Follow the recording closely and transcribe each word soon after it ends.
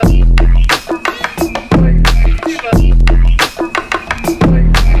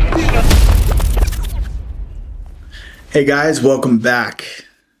Hey guys, welcome back.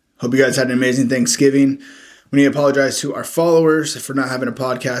 Hope you guys had an amazing Thanksgiving. We need to apologize to our followers for not having a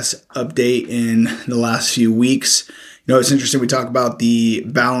podcast update in the last few weeks. You know, it's interesting. We talk about the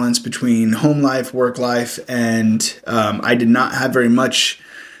balance between home life, work life, and I did not have very much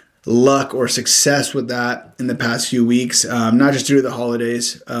luck or success with that in the past few weeks, not just due to the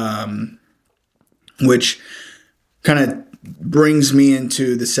holidays, which kind of brings me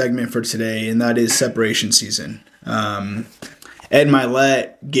into the segment for today, and that is separation season. Ed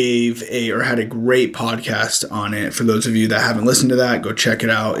Milet had a great podcast on it. For those of you that haven't listened to that, go check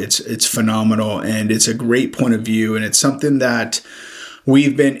it out. It's phenomenal, and it's a great point of view, and it's something that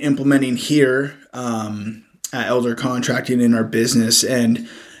we've been implementing here at Elder Contracting in our business. And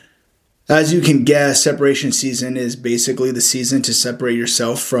as you can guess, separation season is basically the season to separate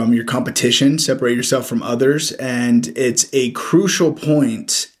yourself from your competition, separate yourself from others. And it's a crucial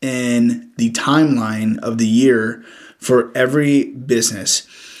point in the timeline of the year for every business.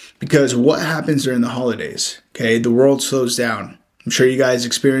 Because what happens during the holidays? Okay, the world slows down. I'm sure you guys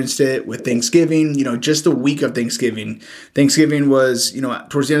experienced it with Thanksgiving, just the week of Thanksgiving. Thanksgiving was,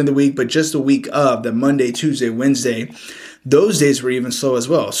 towards the end of the week, but just the week of the Monday, Tuesday, Wednesday. Those days were even slow as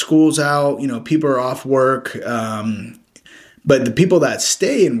well. School's out, people are off work. But the people that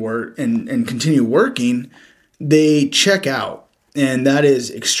stay and work and continue working, they check out. And that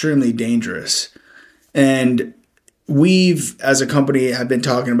is extremely dangerous. And we've, as a company, have been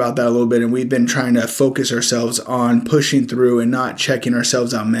talking about that a little bit, and we've been trying to focus ourselves on pushing through and not checking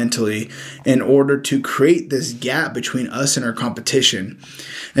ourselves out mentally in order to create this gap between us and our competition.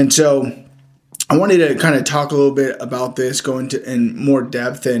 And so I wanted to kind of talk a little bit about this, go into in more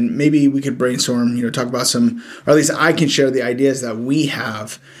depth, and maybe we could brainstorm, talk about some, or at least I can share the ideas that we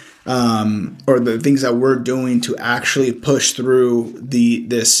have, or the things that we're doing to actually push through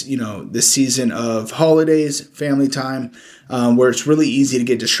this season of holidays, family time, where it's really easy to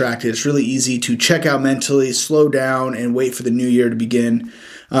get distracted. It's really easy to check out mentally, slow down, and wait for the new year to begin.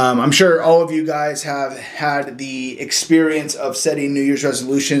 I'm sure all of you guys have had the experience of setting New Year's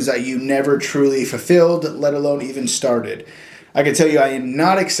resolutions that you never truly fulfilled, let alone even started. I can tell you I am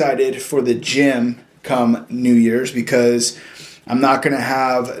not excited for the gym come New Year's because I'm not going to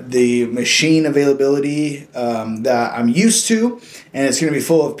have the machine availability that I'm used to, and it's going to be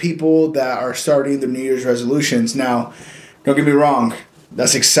full of people that are starting their New Year's resolutions. Now, don't get me wrong,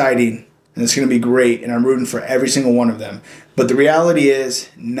 that's exciting, and it's going to be great, and I'm rooting for every single one of them. But the reality is,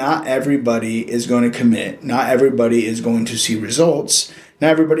 not everybody is going to commit. Not everybody is going to see results.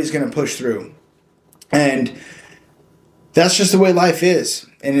 Not everybody's going to push through. And that's just the way life is.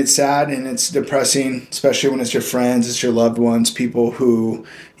 And it's sad and it's depressing, especially when it's your friends, it's your loved ones, people who,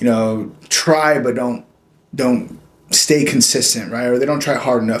 try but don't stay consistent, right? Or they don't try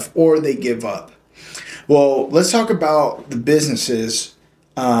hard enough, or they give up. Well, let's talk about the businesses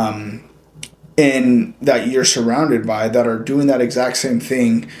in that you're surrounded by that are doing that exact same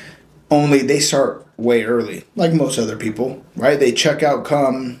thing, only they start way early, like most other people, right? They check out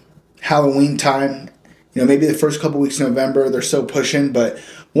come Halloween time. Maybe the first couple weeks of November, they're still pushing, but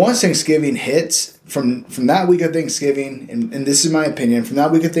once Thanksgiving hits, from that week of Thanksgiving, and this is my opinion, from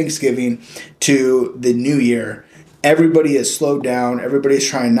that week of Thanksgiving to the new year, everybody is slowed down. Everybody's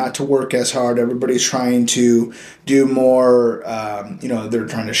trying not to work as hard. Everybody's trying to do more, they're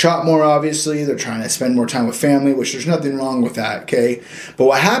trying to shop more, obviously. They're trying to spend more time with family, which there's nothing wrong with that, okay? But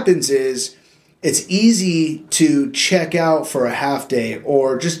what happens is it's easy to check out for a half day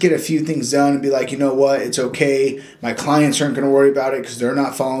or just get a few things done and be like, you know what, it's okay. My clients aren't going to worry about it because they're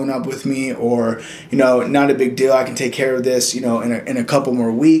not following up with me, or, not a big deal. I can take care of this, in a couple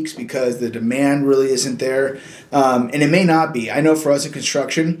more weeks because the demand really isn't there. And it may not be. I know for us in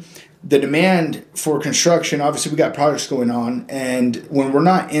construction, the demand for construction, obviously we got projects going on, and when we're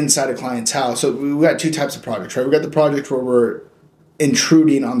not inside a client's house, so we got two types of projects, right? We got the project where we're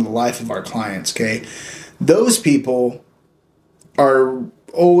intruding on the life of our clients, okay? Those people are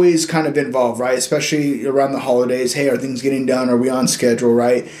always kind of involved, right? Especially around the holidays. Hey, are things getting done? Are we on schedule,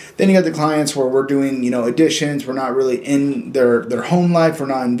 right? Then you got the clients where we're doing, additions. We're not really in their home life. We're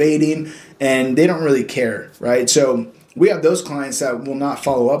not invading, and they don't really care, right? So we have those clients that will not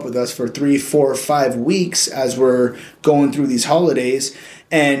follow up with us for 3, 4, 5 weeks as we're going through these holidays.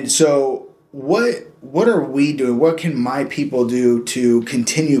 And so what are we doing? What can my people do to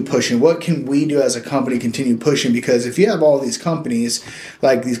continue pushing? What can we do as a company continue pushing? Because if you have all these companies,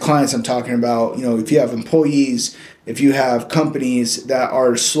 like these clients I'm talking about, if you have employees, if you have companies that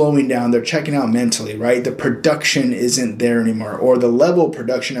are slowing down, they're checking out mentally, right? The production isn't there anymore, or the level of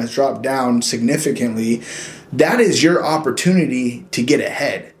production has dropped down significantly. That is your opportunity to get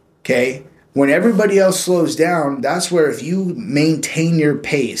ahead, okay? When everybody else slows down, that's where if you maintain your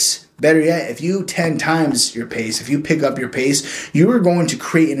pace, better yet, if you 10 times your pace, if you pick up your pace, you are going to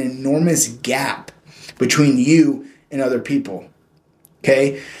create an enormous gap between you and other people.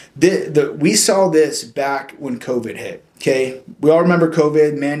 Okay? We saw this back when COVID hit. Okay? We all remember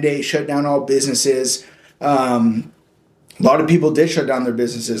COVID, mandate, shut down all businesses. A lot of people did shut down their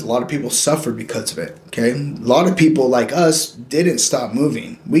businesses. A lot of people suffered because of it. Okay. A lot of people like us didn't stop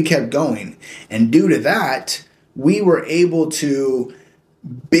moving. We kept going. And due to that, we were able to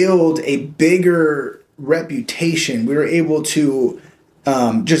build a bigger reputation. We were able to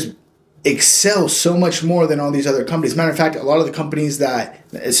just excel so much more than all these other companies. Matter of fact, a lot of the companies that,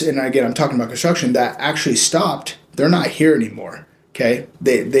 and again, I'm talking about construction, that actually stopped, they're not here anymore. Okay.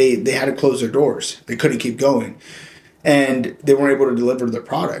 They had to close their doors. They couldn't keep going. And they weren't able to deliver their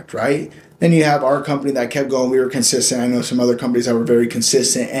product, right? Then you have our company that kept going. We were consistent. I know some other companies that were very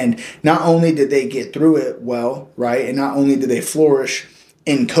consistent. And not only did they get through it well, right? And not only did they flourish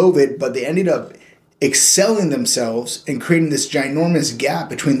in COVID, but they ended up excelling themselves and creating this ginormous gap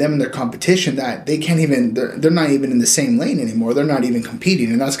between them and their competition that they can't even, they're not even in the same lane anymore. They're not even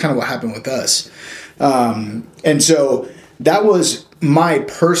competing. And that's kind of what happened with us. And so that was my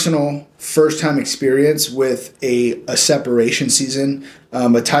personal first-time experience with a separation season,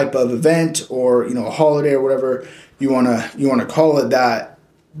 a type of event, or a holiday or whatever you wanna call it, that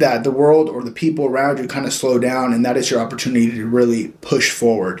the world or the people around you kind of slow down, and that is your opportunity to really push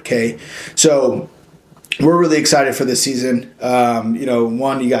forward. Okay, so we're really excited for this season.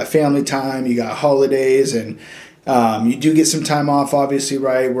 One, you got family time, you got holidays, and you do get some time off, obviously,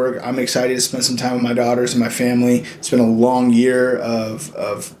 right? I'm excited to spend some time with my daughters and my family. It's been a long year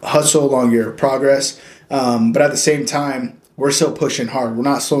of hustle, long year of progress. But at the same time, we're still pushing hard. We're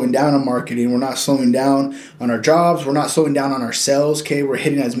not slowing down on marketing. We're not slowing down on our jobs. We're not slowing down on our sales. Okay, we're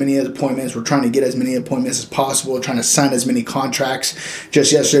hitting as many appointments. We're trying to get as many appointments as possible. We're trying to sign as many contracts.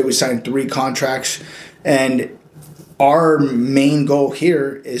 Just yesterday, we signed 3 contracts. And our main goal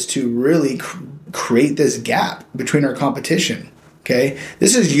here is to really create this gap between our competition. Okay,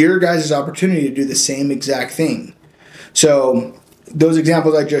 this is your guys' opportunity to do the same exact thing. So those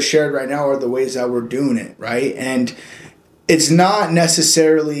examples I just shared right now are the ways that we're doing it, right? And it's not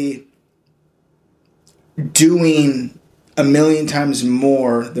necessarily doing a million times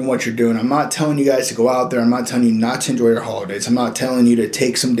more than what you're doing. I'm not telling you guys to go out there. I'm not telling you not to enjoy your holidays. I'm not telling you to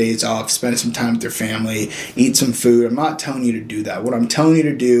take some days off, spend some time with your family, eat some food. I'm not telling you to do that. What I'm telling you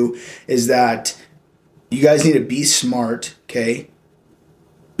to do is that you guys need to be smart, okay?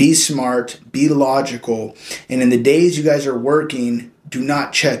 Be smart, be logical, and in the days you guys are working, do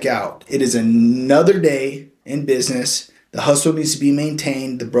not check out. It is another day in business. The hustle needs to be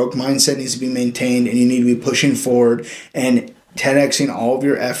maintained. The broke mindset needs to be maintained, and you need to be pushing forward and 10xing all of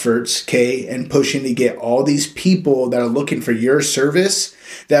your efforts, okay, and pushing to get all these people that are looking for your service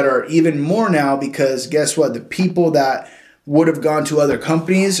that are even more now, because guess what? The people that would have gone to other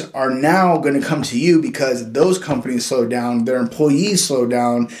companies are now going to come to you because those companies slowed down, their employees slowed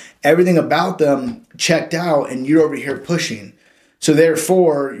down, everything about them checked out, and you're over here pushing. So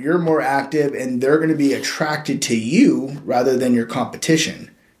therefore, you're more active and they're going to be attracted to you rather than your competition.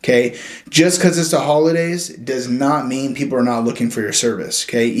 Okay. Just because it's the holidays does not mean people are not looking for your service.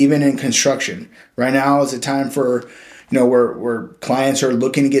 Okay. Even in construction right now is a time for, where clients are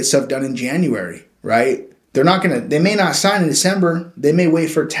looking to get stuff done in January, right? They may not sign in December. They may wait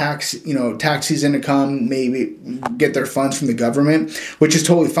for tax season to come, maybe get their funds from the government, which is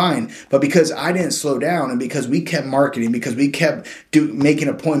totally fine. But because I didn't slow down and because we kept marketing, because we kept making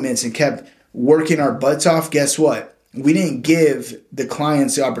appointments and kept working our butts off, guess what? We didn't give the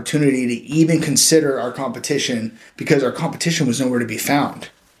clients the opportunity to even consider our competition because our competition was nowhere to be found.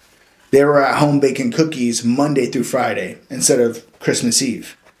 They were at home baking cookies Monday through Friday instead of Christmas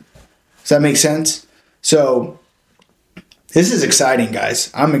Eve. Does that make sense? So this is exciting,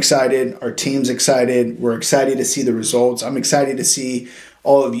 guys. I'm excited. Our team's excited. We're excited to see the results. I'm excited to see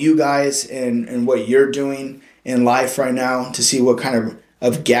all of you guys and what you're doing in life right now, to see what kind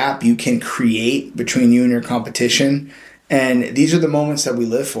of gap you can create between you and your competition. And these are the moments that we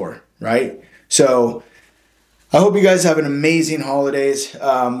live for, right? So I hope you guys have an amazing holidays.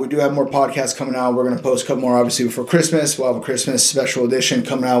 We do have more podcasts coming out. We're going to post a couple more, obviously, before Christmas. We'll have a Christmas special edition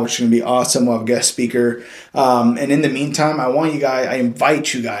coming out, which is going to be awesome. We'll have a guest speaker. And in the meantime, I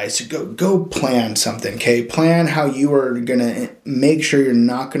invite you guys to go plan something, okay? Plan how you are going to make sure you're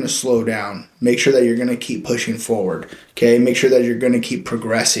not going to slow down. Make sure that you're going to keep pushing forward, okay? Make sure that you're going to keep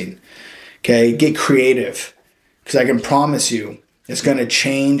progressing, okay? Get creative, because I can promise you, It's going to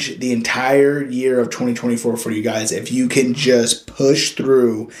change the entire year of 2024 for you guys if you can just push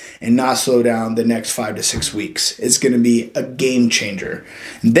through and not slow down the next 5 to 6 weeks. It's going to be a game changer.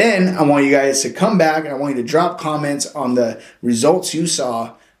 And then I want you guys to come back and I want you to drop comments on the results you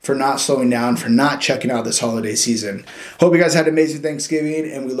saw for not slowing down, for not checking out this holiday season. Hope you guys had an amazing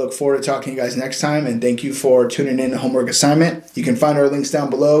Thanksgiving, and we look forward to talking to you guys next time. And thank you for tuning in to Homework Assignment. You can find our links down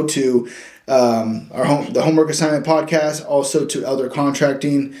below to the Homework Assignment podcast, also to Elder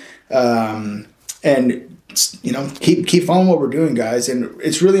Contracting, and keep following what we're doing, guys. And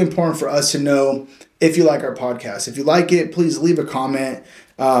it's really important for us to know if you like our podcast. If you like it, please leave a comment.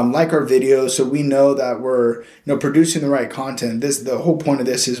 Like our videos, so we know that we're producing the right content. The whole point of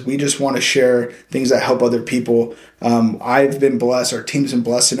this is we just want to share things that help other people. I've been blessed, our team's been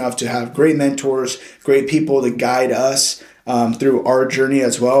blessed enough to have great mentors, great people to guide us through our journey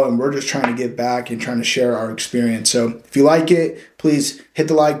as well, and we're just trying to give back and trying to share our experience. So if you like it, please hit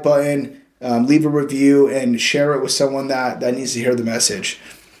the like button, leave a review, and share it with someone that needs to hear the message.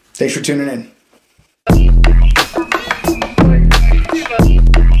 Thanks for tuning in.